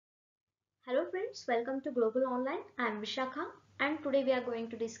Hello friends, welcome to Global Online. I am Vishakha and today we are going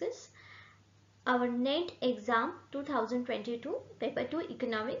to discuss our NET exam 2022 Paper 2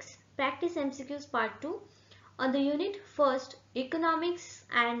 Economics Practice MCQs Part 2 on the unit first Economics,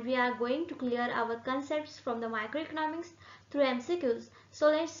 and we are going to clear our concepts from the microeconomics through MCQs. So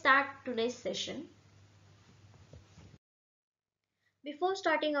let's start today's session. Before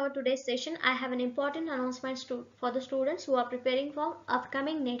starting our today's session, I have an important announcement for the students who are preparing for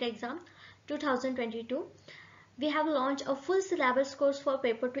upcoming NET exam 2022. We have launched a full syllabus course for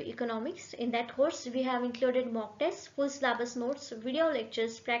Paper 2 Economics. In that course, we have included mock tests, full syllabus notes, video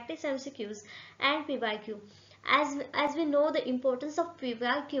lectures, practice MCQs, and PYQ. As we know the importance of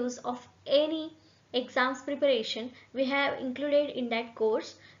PYQs of any exams preparation, we have included in that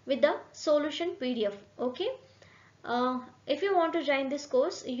course with the solution PDF. Okay. If you want to join this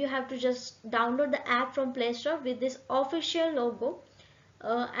course, you have to just download the app from Play Store with this official logo,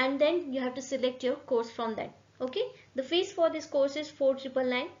 and then you have to select your course from that. Okay, the fees for this course is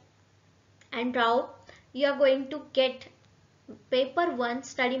 4,999, and now you are going to get paper 1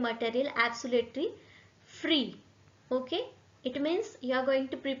 study material absolutely free. Okay, it means you are going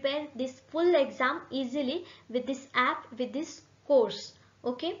to prepare this full exam easily with this app, with this course.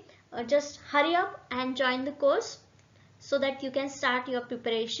 Okay, just hurry up and join the course so that you can start your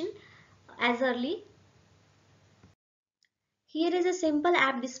preparation as early. Here is a simple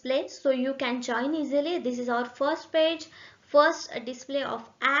app display so you can join easily. This is our first page, first display of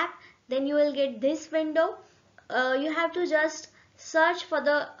app. Then you will get this window. You have to just search for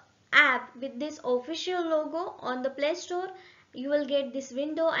the app with this official logo on the Play Store. You will get this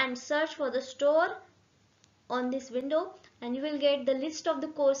window and search for the store on this window, and you will get the list of the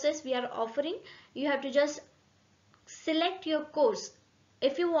courses we are offering. You have to just select your course.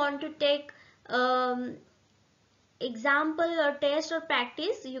 If you want to take example or test or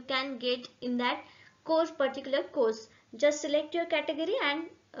practice, you can get in that particular course. Just select your category and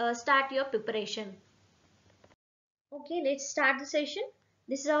start your preparation. Okay, let's start the session.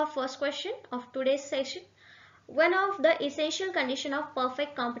 This is our first question of today's session. One of the essential condition of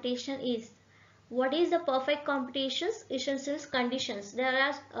perfect competition is. What is the perfect competition's essential conditions?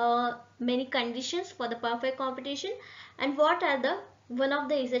 There are many conditions for the perfect competition, and what are the one of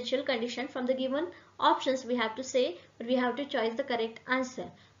the essential condition? From the given options we have to say, but we have to choose the correct answer.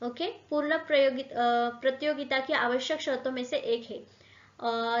 Okay, पूर्ण प्रतियोगिता की आवश्यक शर्तों में से एक है.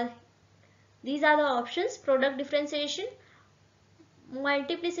 These are the options: product differentiation,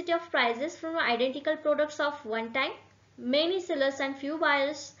 multiplicity of prices from identical products of one time, many sellers and few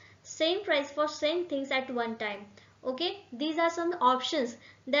buyers, same price for same things at one time. Okay, these are some options.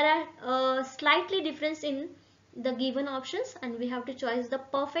 There are slightly difference in the given options, and we have to choose the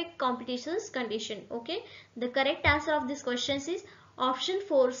perfect competition's condition. Okay, the correct answer of this question is option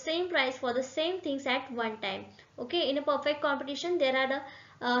 4, same price for the same things at one time. Okay, in a perfect competition there are the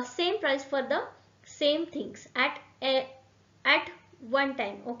same price for the same things at one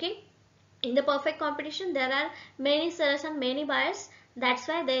time. Okay, in the perfect competition there are many sellers and many buyers. That's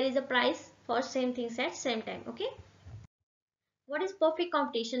why there is a price for same things at same time. Okay, what is perfect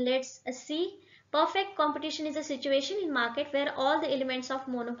competition? Let's see. Perfect competition is a situation in market where all the elements of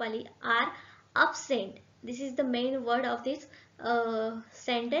monopoly are absent. This is the main word of this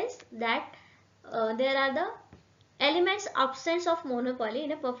sentence, that there are the elements absence of monopoly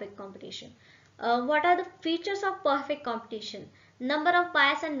in a perfect competition. What are the features of perfect competition? Number of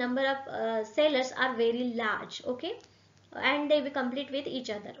buyers and number of sellers are very large. Okay, and they will compete with each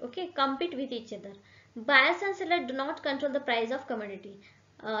other. Okay, compete with each other. Buyers and sellers do not control the price of commodity.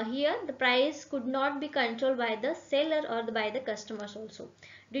 Here the price could not be controlled by the seller or by the customers also,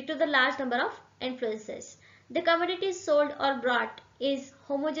 due to the large number of influences. The commodity sold or bought is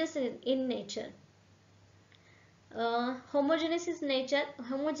homogeneous in nature. Homogeneous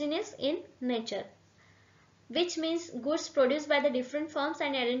in nature, which means goods produced by the different firms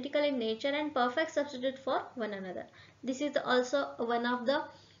and identical in nature and perfect substitute for one another. This is also one of the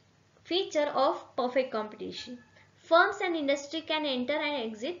feature of perfect competition. Firms and industry can enter and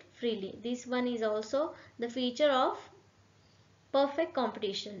exit freely. This one is also the feature of perfect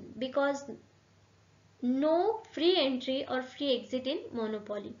competition, because no free entry or free exit in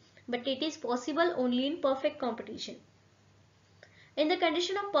monopoly, but it is possible only in perfect competition. In the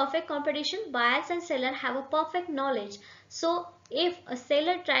condition of perfect competition, buyers and seller have a perfect knowledge. So if a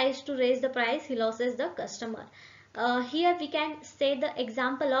seller tries to raise the price, he loses the customer. Here we can say the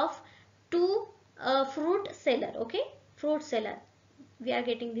example of two fruit seller. Okay, fruit seller, we are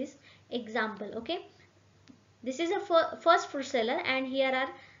getting this example. Okay, this is a first fruit seller, and here are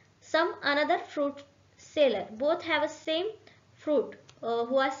some another fruit seller. Both have a same fruit.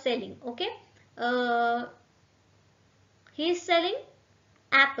 who are selling. Okay, he is selling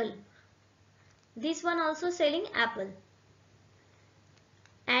apple. This one also selling apple,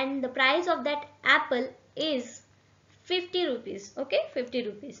 and the price of that apple is 50 rupees. Okay, 50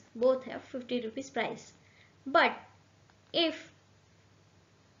 rupees. Both have 50 rupees price. But if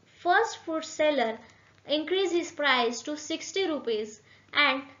first fruit seller increase his price to 60 rupees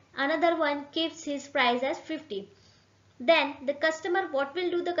and another one keeps his price as 50, then the customer, what will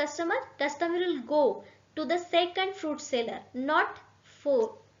do the customer? Customer will go to the second fruit seller, not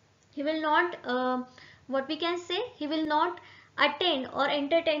for, he will not, what we can say, he will not attend or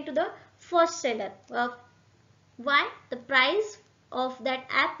entertain to the first seller. Why? The price of that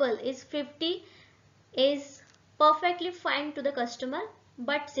apple is 50 is perfectly fine to the customer,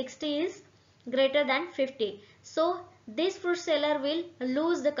 but 60 is greater than 50. So this fruit seller will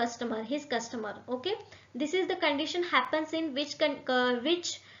lose the customer, his customer. Okay, this is the condition happens in which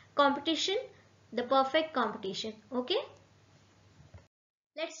competition? The perfect competition. Okay,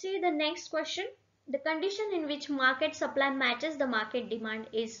 let's see the next question. The condition in which market supply matches the market demand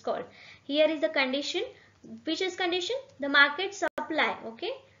is called. Here is the condition. Which is condition? The market supply.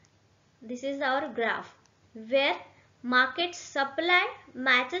 Okay, this is our graph where market supply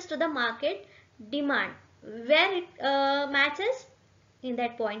matches to the market demand. Where it matches? In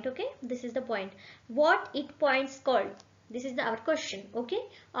that point. Okay, this is the point. What it points called? This is our question. Okay,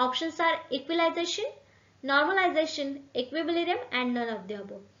 options are equalization, normalization, equilibrium, and none of the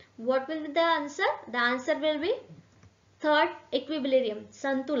above. What will be the answer? The answer will be third, equilibrium,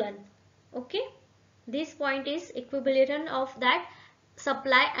 santulan. Okay, this point is equilibrium of that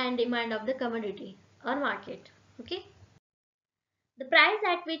supply and demand of the commodity or market. Okay, the price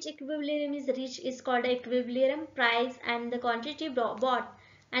at which equilibrium is reached is called equilibrium price, and the quantity bought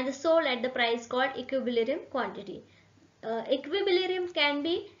and the sold at the price called equilibrium quantity. Equilibrium can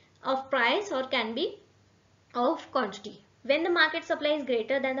be of price or can be of quantity. When the market supply is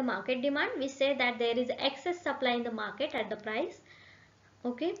greater than the market demand, we say that there is excess supply in the market at the price.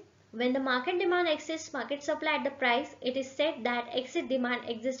 Okay, when the market demand exceeds market supply at the price, it is said that excess demand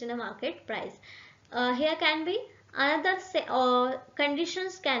exists in a market price. Here can be another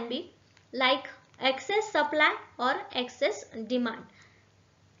conditions can be like excess supply or excess demand.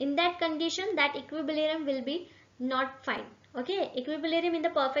 In that condition, that equilibrium will be not fine. Okay, equilibrium in the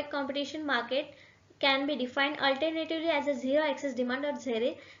perfect competition market can be defined alternatively as a zero excess demand or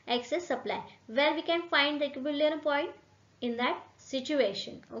zero excess supply. Where we can find the equilibrium point? In that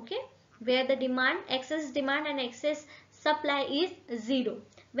situation. Okay, where the demand, excess demand and excess supply is zero.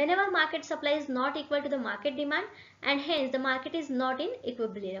 Whenever market supply is not equal to the market demand, and hence the market is not in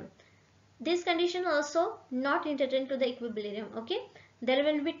equilibrium. This condition also not entered to the equilibrium. Okay, there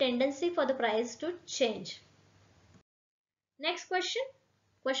will be tendency for the price to change. Next question.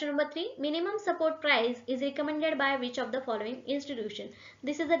 Question number 3. Minimum support price is recommended by which of the following institution?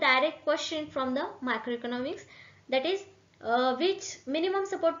 This is a direct question from the macroeconomics. That is, which minimum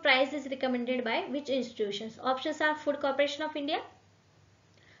support price is recommended by which institutions? Options are Food Corporation of India,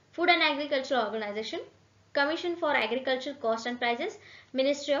 Food and Agriculture Organization, Commission for Agriculture Cost and Prices,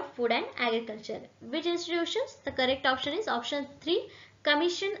 Ministry of Food and Agriculture. Which institutions? The correct option is option 3,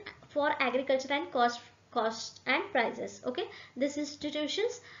 Commission for Agriculture and Cost and Prices. Okay, these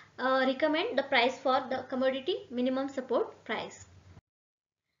institutions recommend the price for the commodity minimum support price.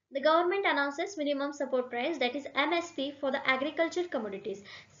 The government announces minimum support price, that is MSP, for the agriculture commodities.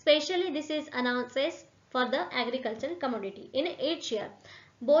 Specially, this is announces for the agricultural commodity in each year,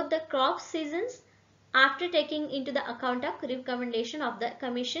 both the crop seasons, after taking into the account of recommendation of the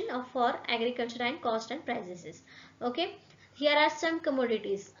Commission for Agriculture and Cost and Prices. Okay, here are some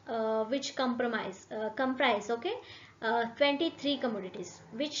commodities which comprise 23 commodities,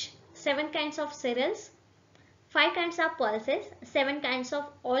 which 7 kinds of cereals, 5 kinds of pulses, 7 kinds of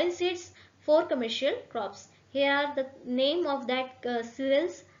oilseeds, 4 commercial crops. Here are the name of that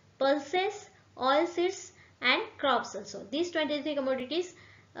cereals, pulses, oilseeds and crops also. These 23 commodities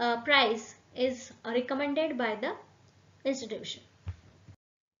price is recommended by the institution.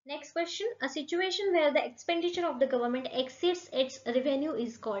 Next question. A situation where the expenditure of the government exceeds its revenue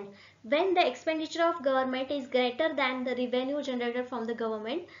is called. When the expenditure of government is greater than the revenue generated from the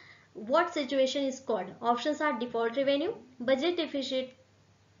government, what situation is called? Options are default revenue, budget deficit,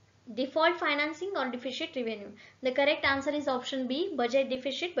 default financing or deficit revenue. The correct answer is option B, budget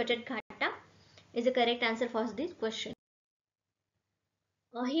deficit, budget ghata is the correct answer for this question.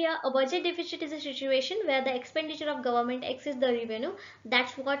 Here a budget deficit is a situation where the expenditure of government exceeds the revenue.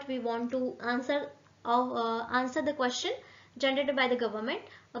 That's what we want to answer the question generated by the government.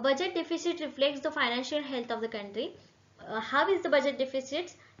 A budget deficit reflects the financial health of the country. how is the budget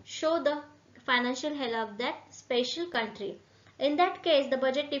deficit? Show the financial health of that special country. In that case, the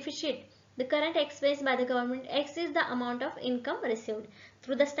budget deficit, the current expense by the government exceeds the amount of income received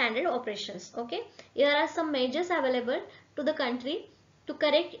through the standard operations. Okay, here are some measures available to the country to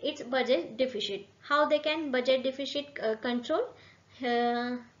correct its budget deficit. How they can budget deficit control?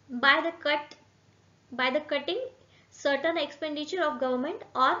 Uh, by the cutting certain expenditure of government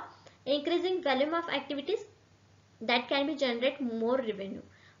or increasing volume of activities that can be generate more revenue.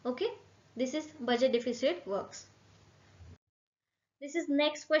 Okay, this is budget deficit works. This is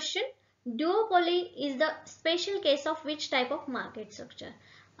next question. Duopoly is the special case of which type of market structure?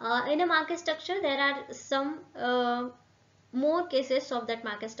 In a market structure, there are some more cases of that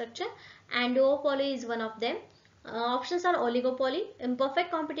market structure, and duopoly is one of them. Options are oligopoly, imperfect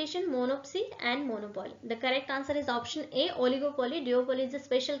competition, monopoly, and monopoly. The correct answer is option A, oligopoly. Duopoly is a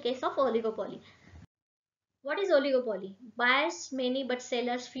special case of oligopoly. What is oligopoly? Buyers many but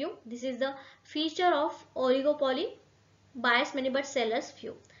sellers few. This is the feature of oligopoly. Buyers many but sellers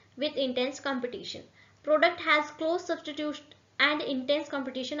few with intense competition. Product has close substitution and intense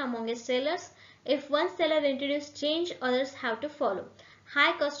competition among its sellers. If one seller introduces change, others have to follow.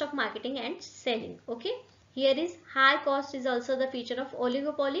 High cost of marketing and selling. Okay. Here is high cost is also the feature of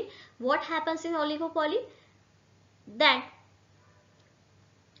oligopoly. What happens in oligopoly? That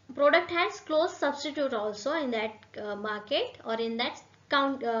product has close substitute also in that market or in that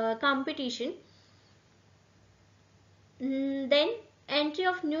competition. Then entry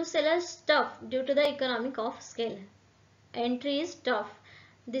of new sellers tough due to the economic of scale. Entry is tough.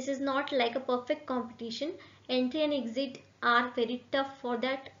 This is not like a perfect competition. Entry and exit are very tough for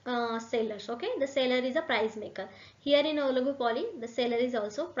that sellers. Okay, the seller is a price maker. Here in oligopoly, the seller is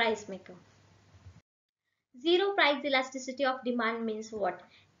also price maker. Zero price elasticity of demand means what?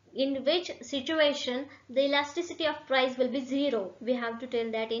 In which situation the elasticity of price will be zero? We have to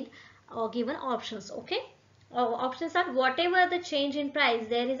tell that in given options. Okay. Options are whatever the change in price,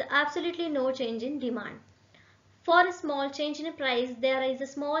 there is absolutely no change in demand. For a small change in a price, there is a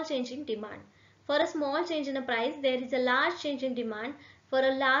small change in demand. For a small change in a price, there is a large change in demand. For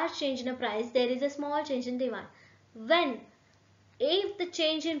a large change in a price, there is a small change in demand. When if the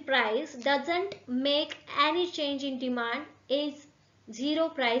change in price doesn't make any change in demand, is zero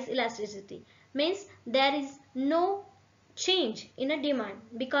price elasticity. Means there is no change in a demand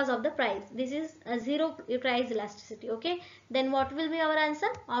because of the price. This is a zero price elasticity. Okay, then what will be our answer?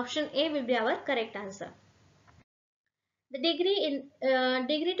 Option A will be our correct answer. The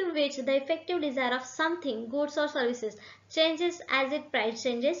degree to which the effective desire of something, goods or services, changes as its price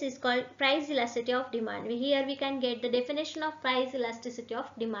changes is called price elasticity of demand. Here we can get the definition of price elasticity of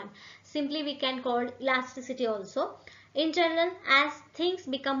demand. Simply we can call elasticity also. In general, as things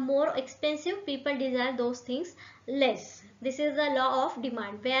become more expensive, people desire those things less. This is the law of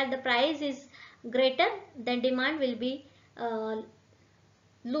demand. Where the price is greater, then demand will be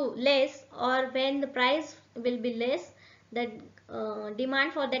less, or when the price will be less, the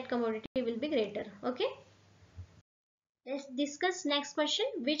demand for that commodity will be greater. Okay, let's discuss next question.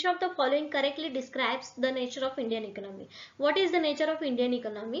 Which of the following correctly describes the nature of Indian economy? What is the nature of Indian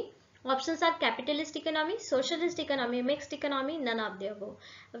economy? Options are capitalist economy, socialist economy, mixed economy, none of the above.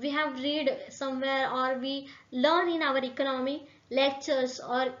 We have read somewhere or we learn in our economy lectures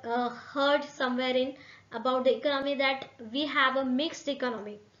or heard somewhere in about the economy that we have a mixed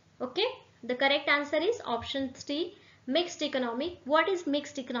economy. Okay, the correct answer is option C, mixed economy. What is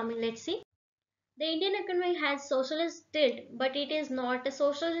mixed economy? Let's see. The Indian economy has socialist tilt, but it is not a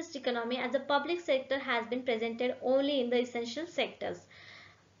socialist economy as the public sector has been presented only in the essential sectors.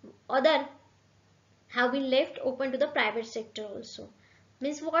 Other have been left open to the private sector also.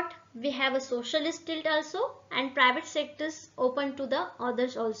 Means what? We have a socialist tilt also and private sectors open to the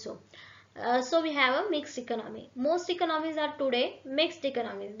others also. So we have a mixed economy. Most economies are today mixed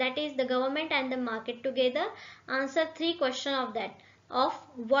economies. That is the government and the market together answer three questions of that. Of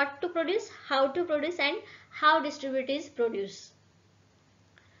what to produce, how to produce and how distribute is produced.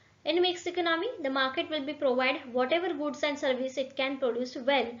 In mixed economy, the market will be provide whatever goods and service it can produce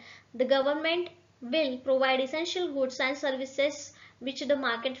well. The government will provide essential goods and services which the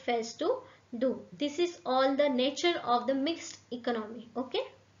market fails to do. This is all the nature of the mixed economy. Okay.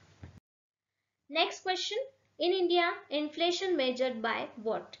 Next question. In India, inflation measured by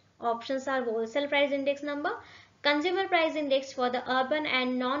what? Options are wholesale price index number, consumer price index for the urban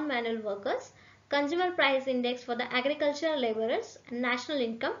and non-manual workers, consumer price index for the agricultural laborers, national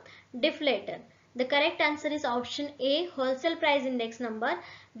income, deflator. The correct answer is option A, wholesale price index number.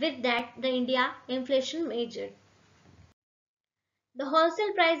 With that, the India inflation measured. The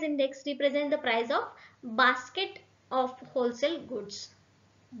wholesale price index represents the price of basket of wholesale goods.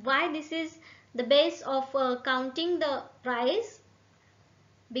 Why this is the base of counting the price?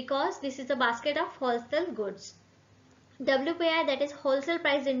 Because this is a basket of wholesale goods. WPI, that is wholesale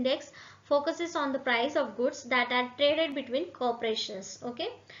price index, focuses on the price of goods that are traded between corporations. Okay,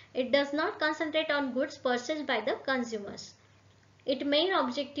 it does not concentrate on goods purchased by the consumers. Its main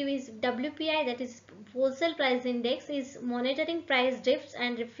objective is WPI, that is wholesale price index, is monitoring price drifts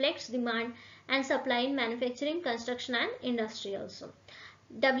and reflects demand and supply in manufacturing, construction and industry also.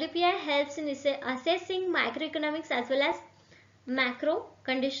 WPI helps in assessing microeconomics as well as macro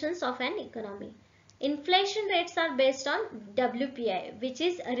conditions of an economy. Inflation rates are based on WPI, which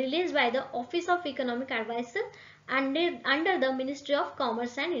is released by the Office of Economic Advisor under the Ministry of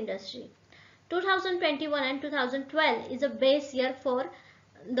Commerce and Industry. 2021 and 2012 is a base year for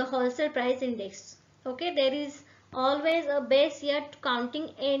the wholesale price index. Okay, there is always a base year to counting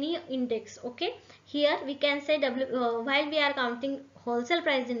any index. Okay, here we can say while we are counting wholesale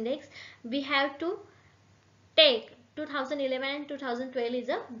price index, we have to take 2011 and 2012 is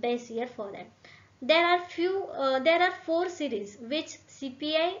a base year for that. There are 4 series, which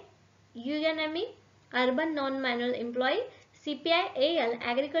CPI UNME, urban non-manual employee, CPI AL,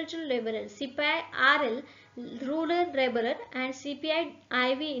 agricultural laborer, CPI RL, rural laborer, and CPI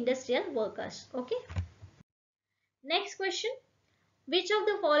IV, industrial workers. Okay. Next question: which of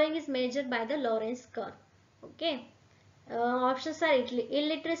the following is measured by the Lorenz curve? Okay. Options are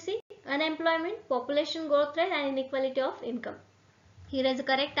illiteracy, unemployment, population growth rate, and inequality of income. Here is the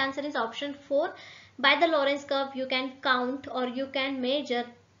correct answer is option 4. By the Lorenz curve, you can count or you can measure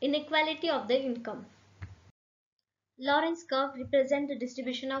inequality of the income. Lorenz curve represents the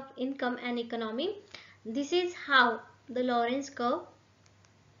distribution of income and economy. This is how the Lorenz curve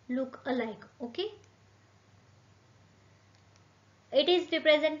look alike. Okay. It is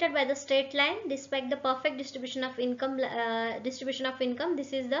represented by the straight line despite the perfect distribution of income. This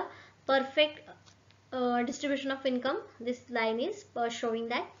is the perfect distribution of income. This line is showing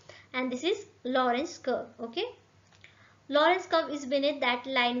that, and this is Lorenz curve. Okay. Lorenz curve is beneath that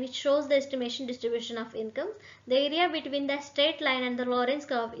line which shows the estimation distribution of income. The area between the straight line and the Lorenz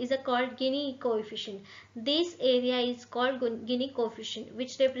curve is called Gini coefficient. This area is called Gini coefficient,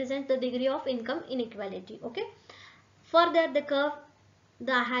 which represents the degree of income inequality. Okay. Further the curve,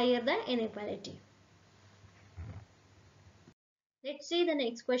 the higher the inequality. Let's see the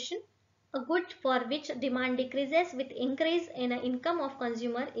next question. A good for which demand decreases with increase in income of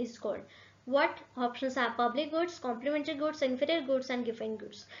consumer is called. What? Options are public goods, complementary goods, inferior goods, and given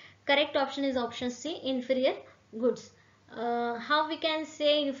goods. Correct option is option C, inferior goods. How we can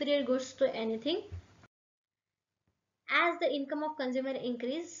say inferior goods to anything? As the income of consumer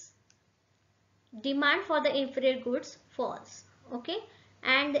increase, demand for the inferior goods falls. Okay,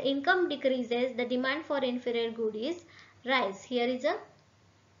 and the income decreases, the demand for inferior good is rise. Here is a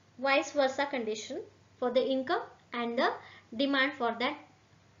vice versa condition for the income and the demand for that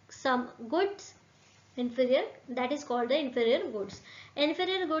some goods inferior, that is called the inferior goods.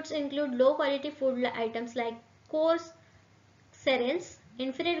 Inferior goods include low quality food items like coarse cereals.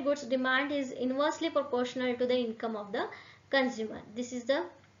 Inferior goods demand is inversely proportional to the income of the consumer. This is the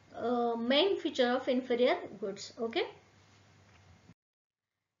main feature of inferior goods. Okay.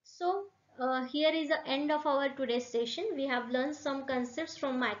 So here is the end of our today's session. We have learned some concepts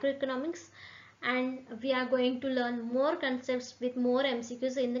from microeconomics, and we are going to learn more concepts with more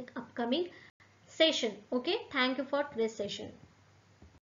MCQs in the upcoming session. Okay, thank you for today's session.